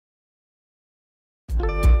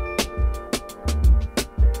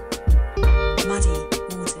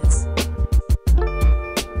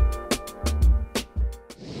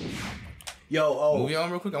Move your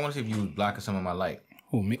arm real quick. I want to see if you was blocking some of my light.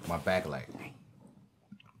 Who, me? My backlight.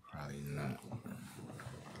 Probably not.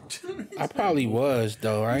 I probably was,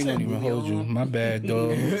 though. I ain't gonna even hold you. My bad, dog.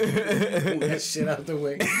 Move that shit out the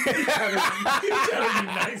way.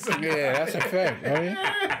 Yeah, that's a fact, right?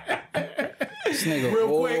 This nigga Real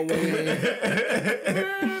all quick. the way.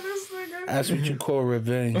 That's what you call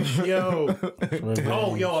revenge. Yo. Revenge.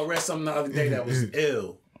 Oh, yo, I read something the other day that was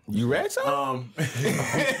ill. You read something?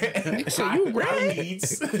 So you I read?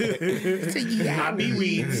 reads. So I be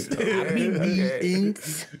reads.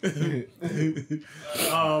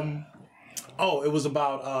 Oh, it was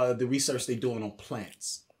about the research they're doing on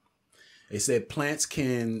plants. They said plants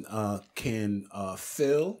can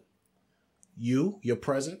feel your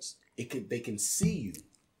presence. They can see you.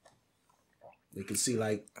 They can see,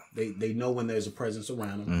 like, they know when there's a presence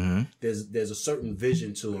around them. Mm-hmm. There's a certain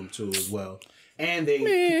vision to them too as well, and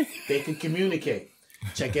they can communicate.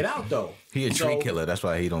 Check it out though. He a tree killer. That's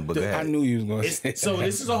why he don't book ahead. I knew you was going to say So that.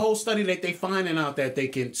 this is a whole study that they finding out that they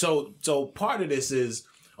can. So part of this is,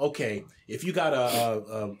 okay, if you got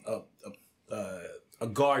a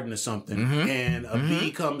garden or something, and a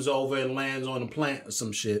bee comes over and lands on a plant or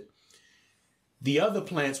some shit, the other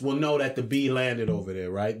plants will know that the bee landed over there,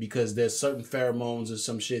 right? Because there's certain pheromones or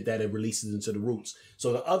some shit that it releases into the roots.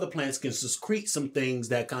 So the other plants can secrete some things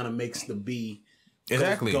that kind of makes the bee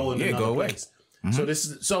go in another place.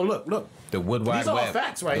 So look. The Wood Wide Web. These are all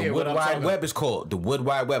facts right here. The Wood Wide Web is called. The Wood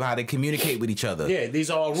Wide Web, how they communicate with each other. Yeah, these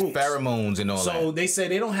are all roots. Pheromones and all that. So they say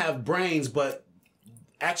they don't have brains, but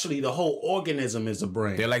actually the whole organism is a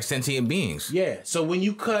brain. They're like sentient beings. Yeah. So when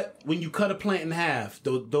you cut a plant in half,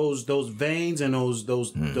 those veins and those it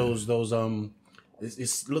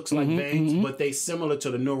looks like veins, but they similar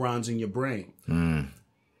to the neurons in your brain.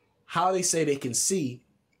 How they say they can see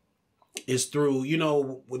is through,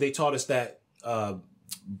 they taught us that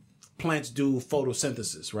plants do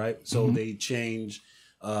photosynthesis, right? So they change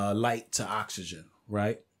light to oxygen,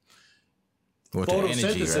 right? Or to Photosynthesis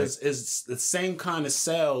energy, right? is the same kind of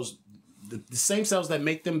cells, the same cells that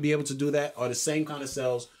make them be able to do that are the same kind of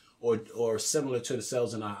cells or similar to the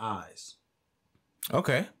cells in our eyes.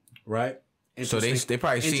 Okay. Right? So they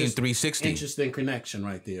probably see in 360. Interesting connection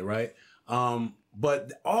right there, right?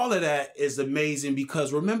 But all of that is amazing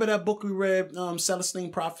because remember that book we read,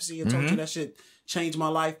 Celestine Prophecy? I told you that shit changed my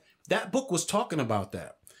life. That book was talking about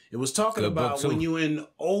that. It was talking about when you're in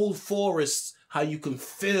old forests, how you can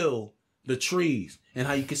feel the trees and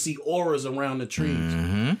how you can see auras around the trees.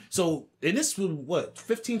 So, and this was what,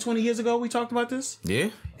 15, 20 years ago we talked about this?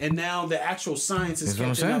 Yeah. And now the actual science is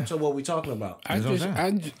catching up to what we're talking about.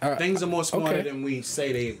 Things are more smarter than we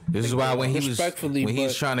say they. This is why when he's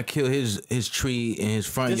trying to kill his tree in his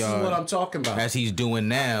front yard. This is what I'm talking about. As he's doing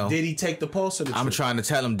now. Did he take the pulse of the tree? I'm trying to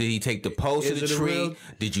tell him, did he take the pulse of the tree?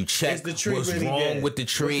 Did you check what's wrong with the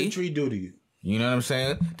tree? What's the tree do to you? You know what I'm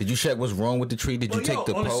saying? Did you check what's wrong with the tree? Did you take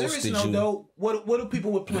the pulse? On a serious note, though, what do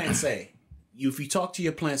people with plants say? If you talk to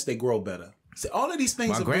your plants, they grow better. So all of these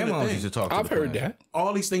things have been a thing. Used to talk to I've heard that.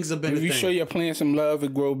 All these things have been a thing. If you show your plants some love,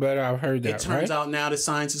 it grow better. I've heard that. It turns out now that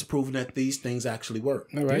science has proven that these things actually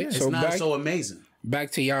work. All right. It's not so amazing.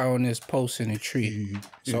 Back to y'all on this post in the tree.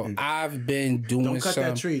 So I've been doing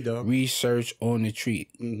some research on the tree,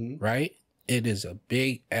 right? It is a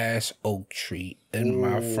big ass oak tree in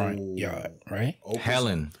my front yard, right?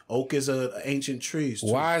 Oak is an ancient tree.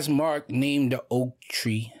 Wise Mark named the oak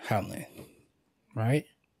tree Helen, right?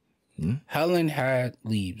 Helen had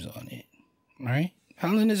leaves on it, right?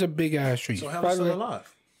 Helen is a big ass tree. So Helen's still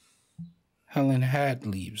alive. Helen had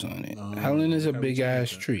leaves on it. Helen is a big ass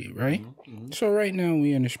tree, right? So right now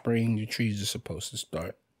we in the spring, the trees are supposed to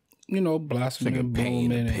start, blossoming and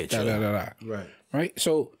blooming and da-da-da-da. Right?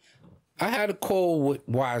 So I had a call with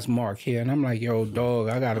Wise Mark here, and I'm like, yo, dog,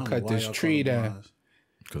 I got to cut this tree down.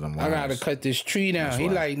 I got to cut this tree down. He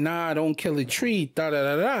like, nah, don't kill a tree,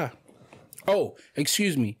 da-da-da-da. Oh,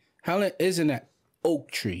 excuse me. Helen isn't an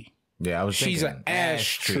oak tree. Yeah, I was thinking. She's an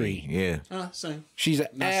ash tree. Yeah. Same. She's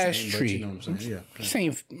an ash tree. You know what I'm saying? Yeah.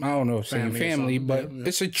 Same, I don't know, same family, but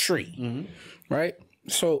it's a tree, right?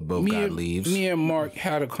 So both got leaves. Me and Mark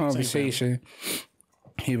had a conversation.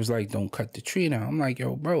 He was like, don't cut the tree down. I'm like,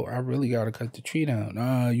 yo, bro, I really got to cut the tree down.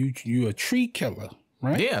 You a tree killer,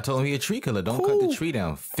 right? Yeah, I told him he a tree killer. Don't cut the tree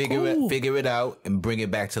down. Figure it out and bring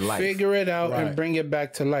it back to life. Figure it out and bring it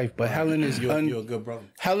back to life. But Helen is you're a good brother.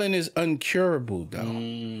 Helen is uncurable,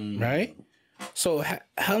 though, right? So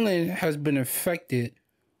Helen has been affected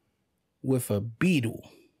with a beetle.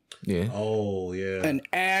 Yeah. Oh, yeah. An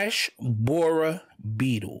ash borer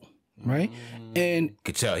beetle. Right, and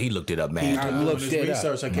could tell he looked it up, man. I looked it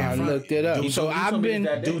up. So I've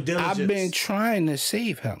been trying to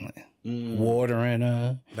save Helen. watering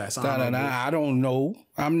her. That's I don't know.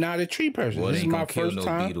 I'm not a tree person. Well, this is my first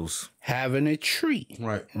time beetles. having a tree.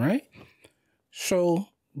 Right. So,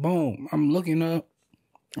 boom, I'm looking up.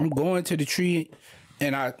 I'm going to the tree,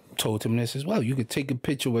 and I told him this as well. You could take a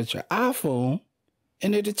picture with your iPhone,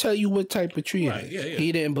 and it'll tell you what type of tree it is. Yeah.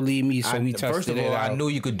 He didn't believe me, so he tested it out. First of all, I knew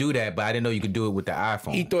you could do that, but I didn't know you could do it with the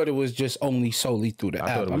iPhone. He thought it was just only solely through the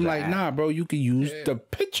app. I'm like, nah, bro, you can use the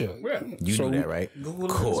picture. Yeah. You knew that, right? Google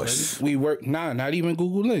of course. We work, not even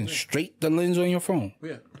Google Lens. Straight the lens on your phone.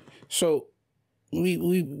 Yeah. So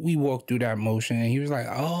we walked through that motion, and he was like,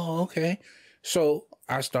 oh, okay. So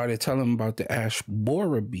I started telling him about the ash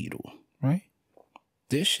borer beetle, right?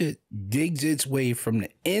 This shit digs its way from the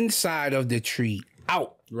inside of the tree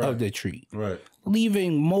out of the tree. Right.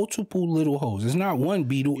 Leaving multiple little holes. It's not one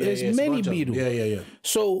beetle, it's many beetles. Yeah.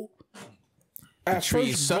 So at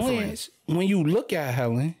first glance, when you look at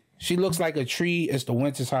Helen, she looks like a tree. It's the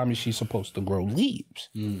wintertime and she's supposed to grow leaves.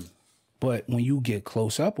 But when you get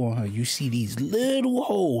close up on her, you see these little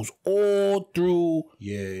holes all through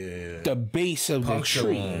the base of the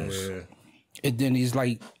tree. And then these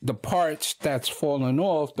like the parts that's falling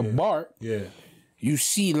off, the bark. Yeah. You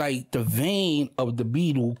see like the vein of the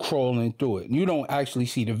beetle crawling through it. You don't actually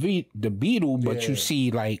see the beetle, but you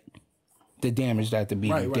see like the damage that the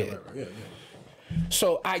beetle did. Right.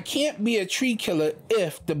 So I can't be a tree killer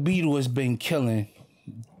if the beetle has been killing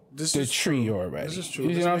the tree already. This is true.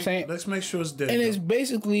 You know what I'm saying? Let's make sure it's dead. And it's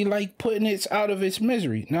basically like putting it out of its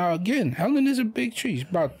misery. Now, again, Helen is a big tree. It's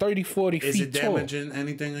about 30, 40 feet tall. Is it damaging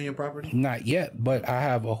anything on your property? Not yet, but I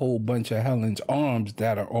have a whole bunch of Helen's arms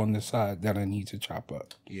that are on the side that I need to chop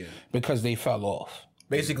up. Yeah. Because they fell off.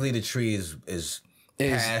 Basically, the tree is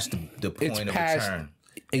past the point of return.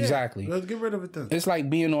 Exactly. Let's get rid of it then. It's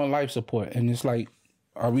like being on life support, and it's like,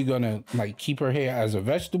 are we gonna like keep her here as a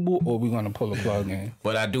vegetable, or are we gonna pull a plug in?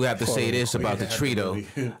 But I do have to say this about the tree, though.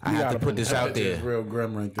 I have to put this out there. Real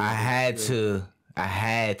grim right there. I had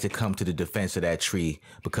to come to the defense of that tree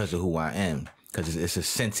because of who I am. Because it's a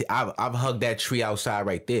sentient. I've hugged that tree outside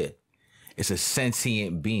right there. It's a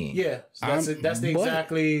sentient being. Yeah, that's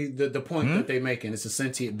exactly the point that they're making. It's a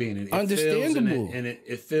sentient being. It understandable, and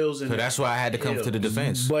it feels. So that's why I had to come to the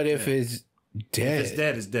defense. But if it's dead. If it's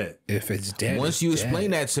dead, it's dead. If it's dead, once you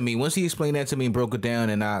explain that to me, once he explained that to me and broke it down,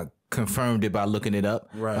 and I confirmed it by looking it up,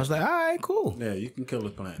 I was like, all right, cool. Yeah, you can kill the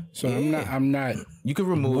plant. So I'm not. You can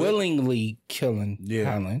remove willingly killing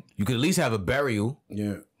Helen. You could at least have a burial.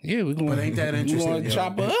 Yeah, we're going. But ain't that interesting? We're going to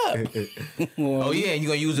chop her up. Oh yeah, you're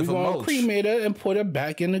gonna use it for mulch. We're going to cremate her and put her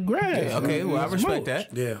back in the grass. Yeah, okay, well I respect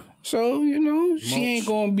that. Yeah. So she ain't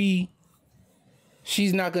gonna be.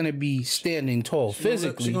 She's not gonna be standing tall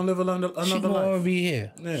physically. She's gonna live another life. She's gonna be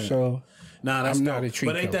here. Yeah. So that's I'm not a tree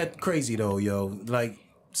But ain't killer. that crazy though, yo? Like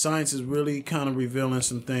science is really kind of revealing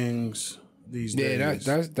some things these days.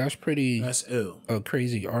 Yeah, that's pretty. That's ill. A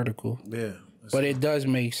crazy article. Yeah. But it does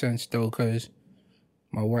make sense though, because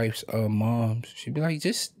my wife's mom, she'd be like,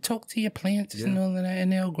 just talk to your plants and all of that,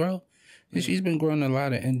 and they'll grow. And she's been growing a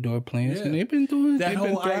lot of indoor plants, and they've been doing that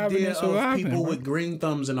whole idea of people with green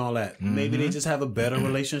thumbs and all that. Mm-hmm. Maybe they just have a better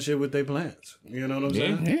relationship with their plants. You know what I'm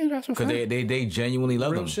saying? Yeah, that's what. Because they genuinely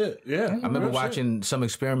love them. Shit. Yeah, I remember watching some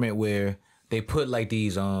experiment where they put like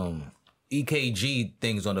these EKG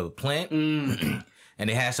things on the plant, and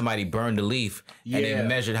they had somebody burn the leaf, and they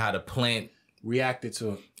measured how the plant reacted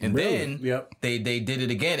to it. And then they did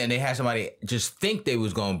it again, and they had somebody just think they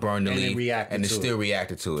was going to burn the leaf, and it still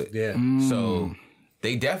reacted to it. Yeah. So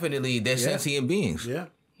they're sentient beings. Yeah.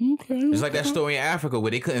 Okay. It's like that story in Africa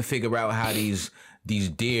where they couldn't figure out how these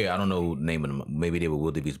deer, I don't know the name of them, maybe they were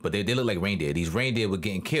wildebeest, but they look like reindeer. These reindeer were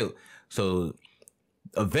getting killed. So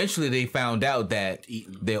eventually they found out that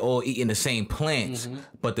they're all eating the same plants,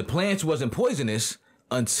 but the plants wasn't poisonous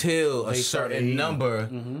until a certain number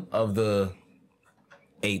of the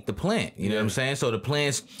ate the plant. You know what I'm saying? So the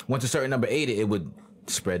plants, once a certain number ate it, it would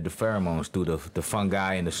spread the pheromones through the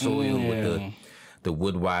fungi and the soil with the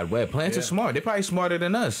wood wide web. Plants are smart. They're probably smarter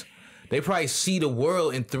than us. They probably see the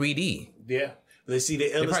world in 3D. Yeah. They see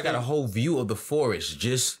They probably got a whole view of the forest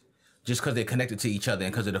just because they're connected to each other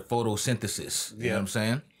and because of the photosynthesis. You know what I'm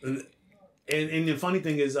saying? And the funny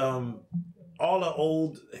thing is, all the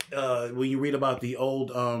old, when you read about the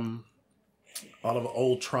old, all of the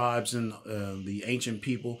old tribes and the ancient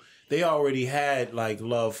people, they already had like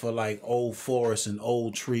love for like old forests and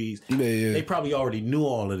old trees. Yeah. They probably already knew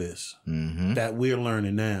all of this that we're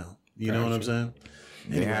learning now. You know what I'm saying?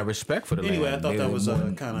 They had respect for the land. Anyway, I thought that was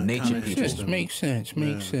kind of nature people. Makes sense.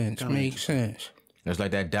 Makes sense. It's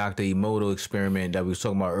like that Dr. Emoto experiment that we was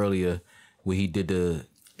talking about earlier, where he did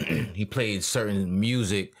he played certain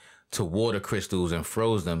music to water crystals and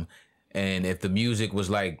froze them. And if the music was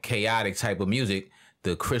like chaotic type of music,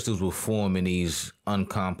 the crystals will form in these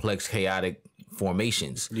uncomplex, chaotic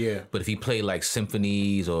formations. Yeah. But if he played like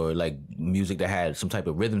symphonies or like music that had some type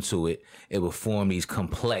of rhythm to it, it would form these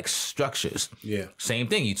complex structures. Yeah. Same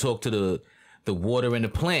thing. You talk to the water in the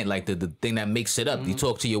plant, like the thing that makes it up. You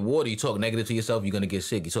talk to your water, you talk negative to yourself, you're gonna get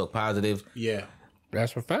sick. You talk positive. Yeah.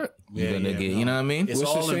 That's a fact. You're gonna get, you know what I mean? It's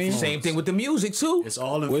What's all the saying? influence. Same thing with the music too. It's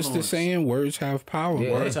all influence. What's the saying? Words have power.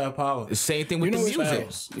 Yeah. Words have power. The same thing with You know the what's music.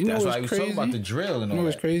 facts. You know That's why what's we was talking about crazy? the drill and You know all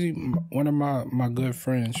what's that. crazy? One of my good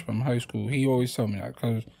friends from high school, he always told me that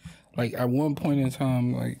because, like, at one point in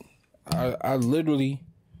time, like, I literally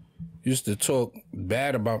used to talk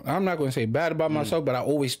bad about. I'm not going to say bad about myself, but I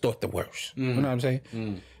always thought the worst. You know what I'm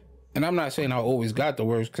saying? And I'm not saying I always got the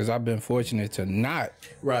worst because I've been fortunate to not.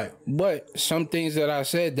 Right. But some things that I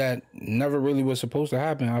said that never really was supposed to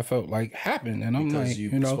happen, I felt like happened, and I'm Because like, you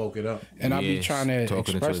you know, spoke it up. and I be Yes, trying to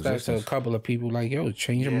talking into express that to a existence. couple of people, like, yo,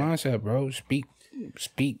 change your mindset, bro. Speak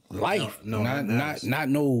life, No, not that matters. not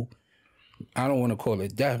no. I don't want to call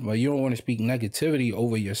it death, but you don't want to speak negativity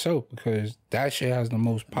over yourself because that shit has the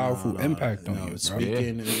most powerful impact on you, bro.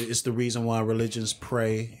 Speaking, it's the reason why religions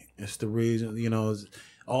pray. It's the reason, you know,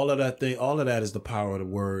 all of that thing. All of that is the power of the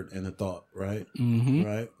word and the thought, right? Mm-hmm.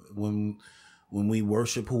 Right. When we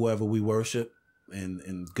worship whoever we worship,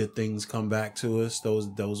 and good things come back to us, those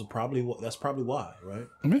are probably that's probably why, right?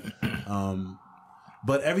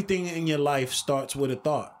 But everything in your life starts with a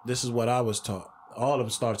thought. This is what I was taught. All of them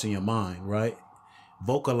starts in your mind, right?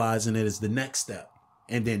 Vocalizing it is the next step,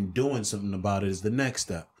 and then doing something about it is the next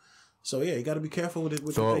step. So yeah, you got to be careful with it.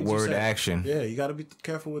 With Thought, the things word, you say. action. Yeah, you got to be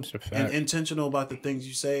careful with and intentional about the things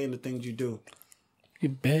you say and the things you do. You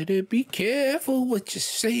better be careful what you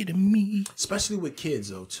say to me. Especially with kids,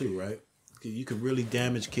 though, too, right? You could really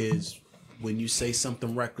damage kids when you say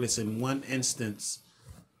something reckless in one instance,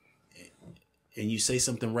 and you say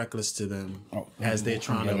something reckless to them as they're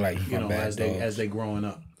trying to, like, you know, my bad, as they growing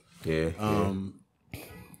up. Yeah.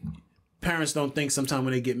 Parents don't think sometimes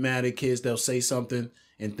when they get mad at kids, they'll say something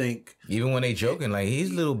and think, Even when they joking, like,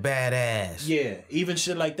 he's a little badass. yeah, even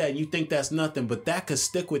shit like that. You think that's nothing, but that could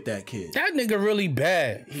stick with that kid. That nigga really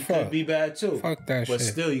bad. He Fuck. could be bad too. Fuck that but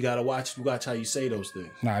shit. still, you gotta watch how you say those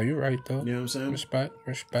things. Nah, you're right though. You know what I'm saying? Respect.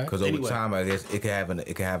 Because over Anyway. time, I guess it can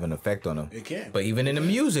have an effect on them. It can. But even in the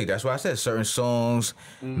music, that's why I said certain songs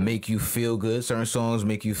make you feel good. Certain songs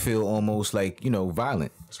make you feel almost like, you know,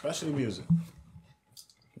 violent. Especially music.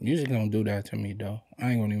 Music don't do that to me though.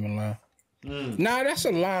 I ain't gonna even lie. Nah, that's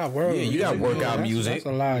a lie, bro. Yeah, you got workout music. That's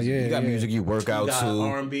a lie. Yeah, You got music you work out You got to.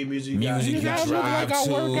 R&B music. Music you got- drive look like I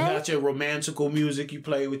to. work You out. got your romantical music you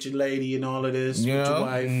play with your lady and all of this with Yeah. your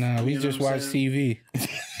wife. Nah, we You know just what I'm watch saying? TV.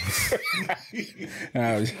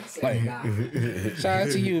 I was like, shout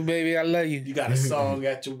out to you, baby. I love you. You got a song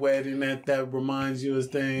at your wedding that reminds you of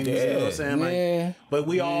things. You know what I'm saying? Like, Yeah. but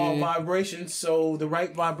we all vibrations, so the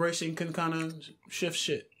right vibration can kind of shift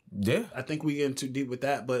shit. Yeah. I think we getting too deep with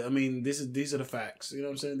that, but I mean, these are the facts. You know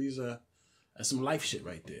what I'm saying? These are that's some life shit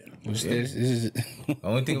right there. What's this? This is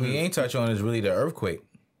Only thing we ain't touch on is really the earthquake.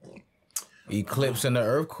 Eclipse and the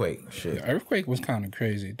earthquake. Shit. the earthquake was kind of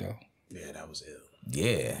crazy though. Yeah, that was ill.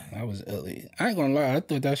 Yeah. That was ill. I ain't gonna lie. I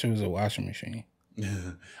thought that shit was a washing machine.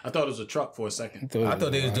 I thought it was a truck for a second. I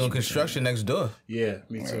thought they was doing construction next door. Yeah,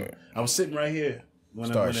 me too. I was sitting right here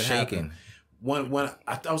when Start it shaking. happened. When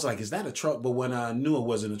I was like, is that a truck? But when I knew it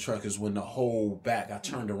wasn't a truck, is when the whole back I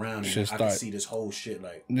turned around and I Shit could start- see this whole shit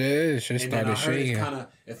like. Yeah, it just And then I started heard shaking. it kind of.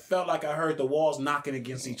 It felt like I heard the walls knocking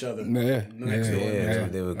against each other. Yeah, next door. Yeah,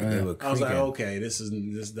 they were I was like, creaking. okay,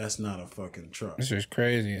 that's not a fucking truck. It's just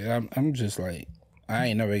crazy. I'm just like, I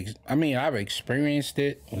ain't never. I've experienced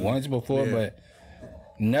it once before, Yeah. but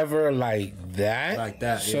never like that. Like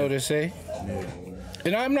that, so yeah. to say. Yeah.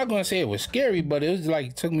 And I'm not gonna say it was scary, but it was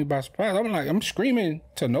like took me by surprise. I'm screaming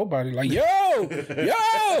to nobody, like, yo,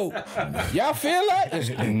 y'all feel that? There's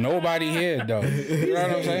nobody here though. You know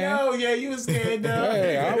what I'm saying? Yo, yeah, you was scared though.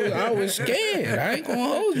 Hey, I was scared. I ain't gonna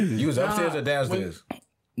hold you. You was upstairs or downstairs?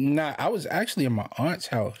 Nah, I was actually in my aunt's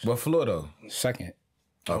house. What floor though? Second.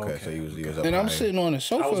 Okay, so you was up And I'm high. sitting on the I was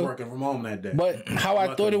sofa. working from home that day. But how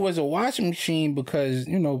I thought it was a washing machine because,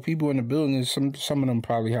 you know, people in the building, some of them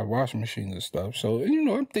probably have washing machines and stuff. So, you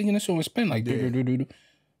know, I'm thinking it's on a spin like do.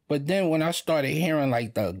 But then when I started hearing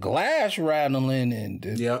like the glass rattling and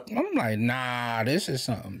Yep. I'm like, nah, this is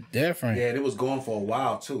something different. Yeah, and it was going for a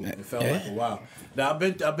while too. It felt like a while. Now I've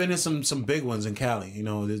been in some big ones in Cali. You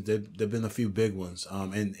know, there've been a few big ones.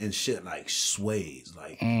 And shit like sways,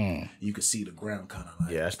 like you could see the ground kind of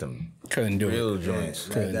like. Yeah, that's them Couldn't do real it. joints.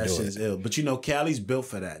 That shit is ill. But you know, Cali's built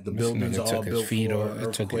for that. The buildings nigga are all took his built feet for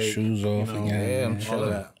off, took his earthquake, shoes off again. Yeah, I'm all of chilling.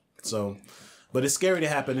 that. So, but it's scary to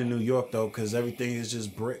happen in New York though, because everything is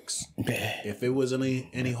just bricks. If it was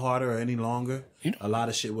any harder or any longer, a lot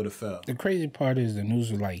of shit would have fell. The crazy part is the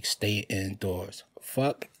news was like, stay indoors.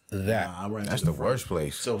 Fuck that. That's the worst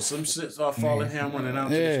place. So some shit start falling here, I'm running out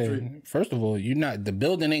to the street. First of all, the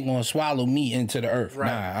building ain't gonna swallow me into the earth. Right.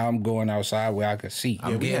 Nah, I'm going outside where I can see.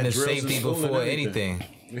 I'm getting the safety before anything.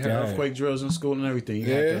 We had earthquake drills in school and everything.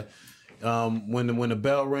 You have to, when the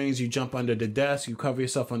bell rings, you jump under the desk, you cover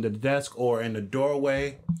yourself under the desk or in the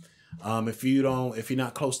doorway. If you're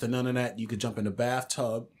not close to none of that, you could jump in the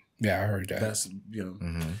bathtub. Yeah, I heard that. That's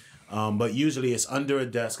but usually it's under a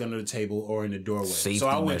desk, under the table, or in the doorway. Safety so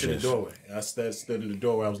I went to the doorway. I stood in the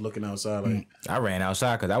doorway. I was looking outside. Like I ran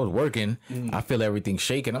outside because I was working. I feel everything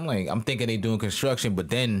shaking. I'm thinking they doing construction, but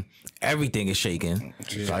then everything is shaking.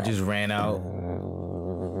 So I just ran out.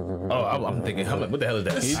 I'm thinking, what the hell is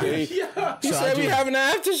that? He said we having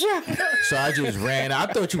an aftershock. So I just ran. I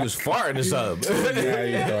thought you was farting or something. Yeah,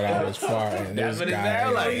 you thought I was farting. That's what it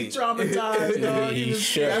sounded like. He traumatized, dog.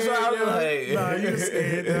 That's what I was like. Nah, you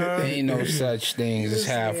scared, dog. Ain't no such things as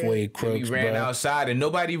halfway crooks. We ran outside and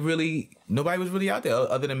nobody was really out there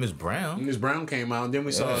other than Miss Brown. Miss Brown came out and then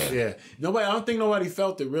we saw nobody. I don't think nobody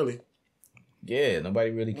felt it really. Yeah,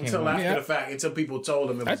 nobody really came until after the fact. Until people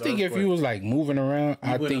told him it was I think if you was like moving around,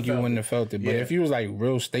 I think you wouldn't have felt it. But if you was like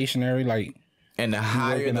real stationary, like and the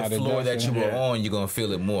higher the floor that you were on, you're gonna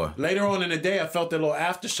feel it more. Later on in the day, I felt a little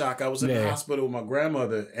aftershock. I was in the hospital with my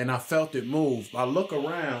grandmother and I felt it move. I look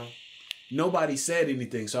around. Nobody said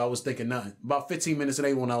anything, so I was thinking nothing. About 15 minutes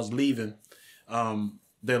later, when I was leaving,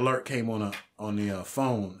 the alert came on the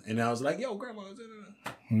phone, and I was like, "Yo, grandma!"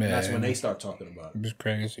 Man. That's when they start talking about it. It's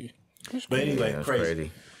crazy. But anyway,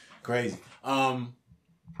 crazy.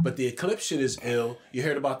 But the eclipse shit is ill. You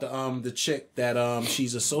heard about the chick that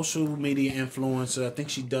she's a social media influencer. I think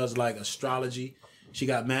she does like astrology. She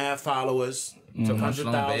got mad followers,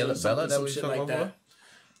 100,000, some shit like that.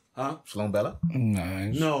 Huh? Sloan Bella?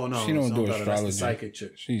 No. She don't do astrology. That's the psychic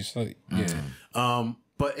chick. She's like,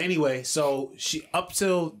 But anyway, so she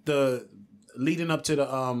leading up to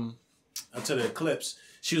the eclipse,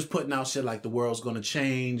 she was putting out shit like the world's gonna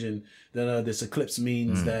change and this eclipse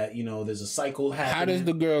means that there's a cycle happening. How does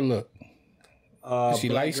the girl look? Is she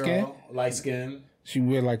light skinned? Light skinned. She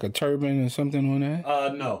wear like a turban or something on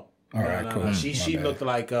that? No. All right, cool. She looked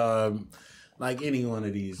like any one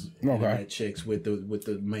of these chicks with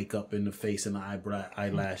the makeup in the face and the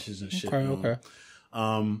eyelashes and shit. Okay.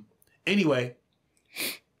 Anyway,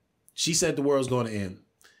 she said the world's going to end.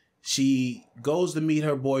 She goes to meet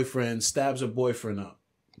her boyfriend, stabs her boyfriend up.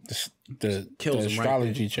 The kills him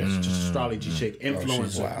astrology chick. Astrology chick,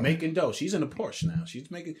 influencer, making dough. She's in a Porsche now.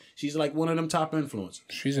 She's like one of them top influencers.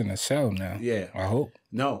 She's in a cell now. Yeah. I hope.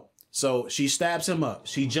 No. So she stabs him up.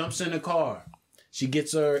 She jumps in the car. She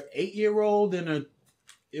gets her 8-year-old and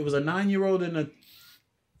it was a 9-year-old and a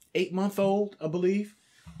 8-month-old, I believe.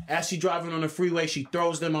 As she driving on the freeway, she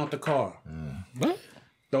throws them out the car. What?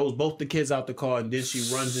 Throws both the kids out the car, and then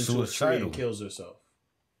she runs into a tree and kills herself.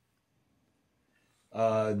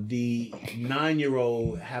 The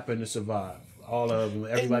 9-year-old happened to survive. All of them.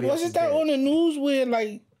 Everybody else wasn't that dead. On the news where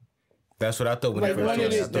like? That's what I thought. When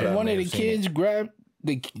one of the kids grabbed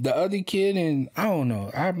the other kid, and I don't know.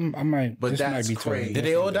 I might. But that's might be crazy. Did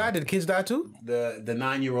they all die? Did the kids die too? The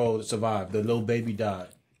 9-year-old survived. The little baby died.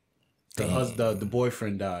 The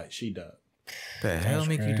boyfriend died. She died. The hell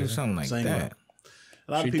make you do something like that?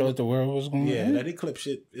 A lot she of people thought the world was going to end? Yeah, that eclipse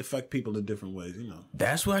shit affect people in different ways,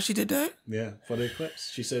 That's why she did that? Yeah, for the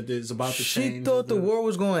eclipse. She said it's about to change. She thought the world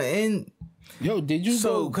was going to end. Yo, did you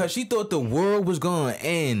because she thought the world was going to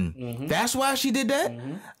end. Mm-hmm. That's why she did that?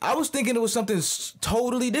 Mm-hmm. I was thinking it was something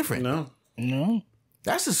totally different. No.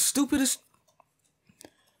 That's the stupidest.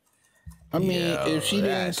 I mean, if she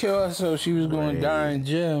didn't kill herself, she was going to die in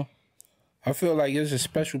jail. I feel like it's a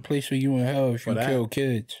special place for you in hell if you kill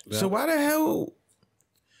kids. Yeah. So why the hell?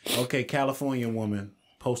 Okay, California woman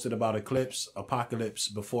posted about apocalypse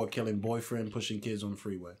before killing boyfriend, pushing kids on the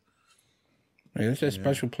freeway. There's a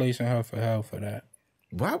special place in hell for that.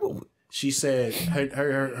 Why would she said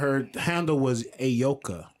her handle was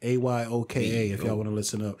Ayoka, Ayoka. If y'all want to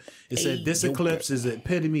listen up, it said this eclipse is the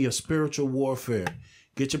epitome of spiritual warfare.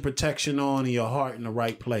 Get your protection on and your heart in the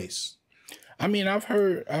right place. I mean, I've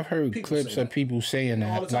heard people clips of people saying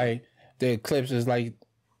that, like the eclipse is like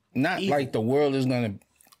not evil. Like the world is gonna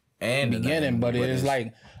beginning, but it is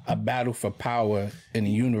like a battle for power in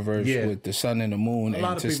the universe with the sun and the moon,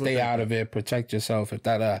 and to stay out of it, protect yourself,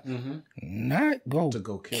 not go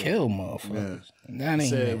kill motherfuckers. Yeah. That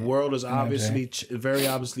ain't the world is very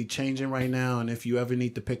obviously changing right now, and if you ever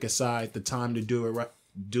need to pick a side, the time to do it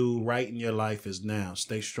do right in your life is now.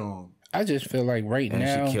 Stay strong. I just feel like right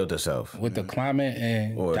now she killed herself with the climate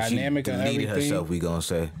and or dynamic she and deleted everything. herself. We gonna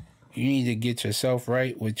say You need to get yourself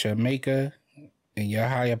right with your maker and your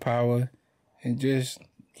higher power, and just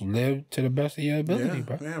live to the best of your ability,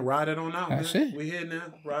 bro. Man, ride it on out. That's man. it. We here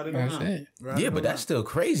now. Ride it That's on out. it. Ride yeah, it but on that's out. still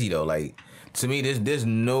crazy though. Like to me, there's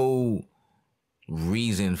no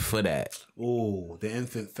reason for that. Ooh, the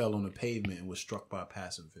infant fell on the pavement and was struck by a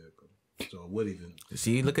passing vehicle. So it would even.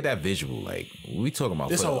 See, look at that visual. Like we talking about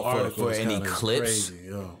This whole article for is an kinda eclipse. crazy,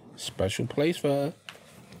 yo. Special place for her.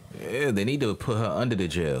 Yeah, they need to put her under the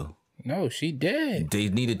jail. No, she dead. They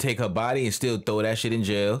need to take her body and still throw that shit in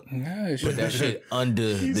jail. No, she Put that shit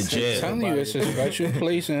under the I'm jail. telling you, it's a special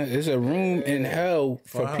place and it's a room in hell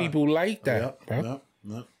for people like that, bro.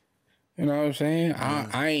 Yep. You know what I'm saying?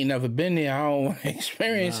 I ain't never been there. I don't want to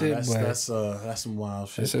experience it, but That's some wild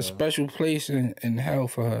shit. it's a special place in hell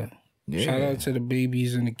for her. Yeah. Shout out to the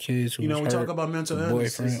babies and the kids who You know, we hurt, talk about mental the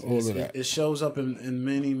illness. boyfriend, all of that. It shows up in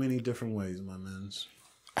many, many different ways, my man.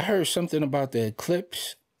 I heard something about the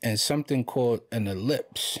eclipse and something called an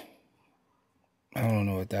ellipse. I don't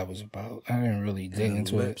know what that was about. I didn't really dig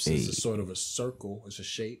into Ellipse it. is a sort of a circle. It's a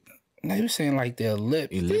shape. They were saying like the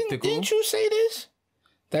ellipse. Elliptical? Didn't you say this?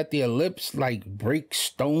 That the ellipse like breaks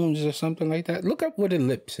stones or something like that? Look up what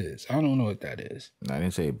ellipse is. I don't know what that is. I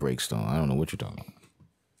didn't say breakstone. I don't know what you're talking about.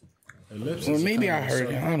 Ellipse Well, is a maybe kind I of heard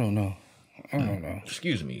it. circle. I don't know. I don't know.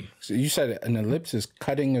 Excuse me. So you said an ellipse is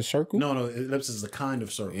cutting a circle? No, ellipse is a kind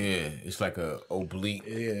of circle. Yeah, it's like a oblique.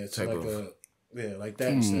 Yeah, it's type like of. like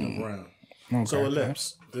that instead of round. Okay. So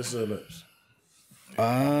ellipse. This is ellipse.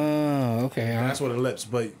 Oh, okay. That's what ellipse,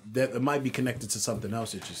 but that it might be connected to something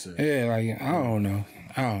else that you said. Yeah, like I don't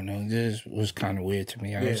know. This was kind of weird to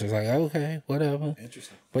me. I was just like, okay, whatever.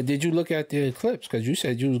 Interesting. But did you look at the eclipse? Because you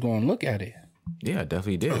said you was going to look at it. Yeah, I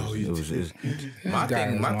definitely did. My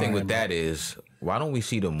thing with that is, why don't we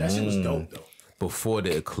see the That shit was moon dope though. before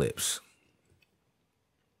the eclipse?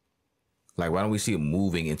 Like, why don't we see it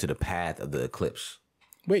moving into the path of the eclipse?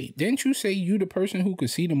 Wait, didn't you say you the person who could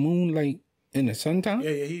see the moon like in the suntime?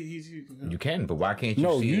 Yeah, he You can, but why can't you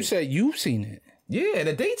No, see you it? said you've seen it. Yeah, in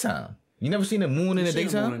the daytime. You never seen the moon in the seen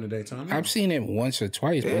the daytime? moon in the daytime. I've seen it once or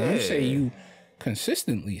twice, but you say Yeah. you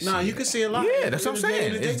consistently see Nah, you it. can see a lot. Yeah, that's what I'm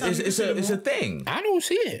saying. It's a thing. I don't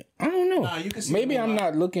see it. I don't know. Nah, you can see Maybe it a I'm lot.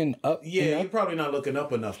 not looking up. Yeah, enough. you're probably not looking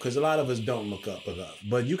up enough because a lot of us don't look up enough.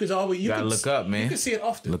 But you can always Gotta look up, man. You can see it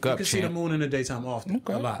often. Look you up, can see the champ. moon in the daytime often.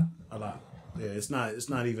 Okay. A lot. Yeah, it's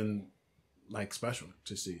not even like special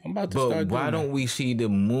to see. I'm about to But start why doing don't we see the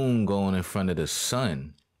moon going in front of the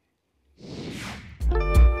sun?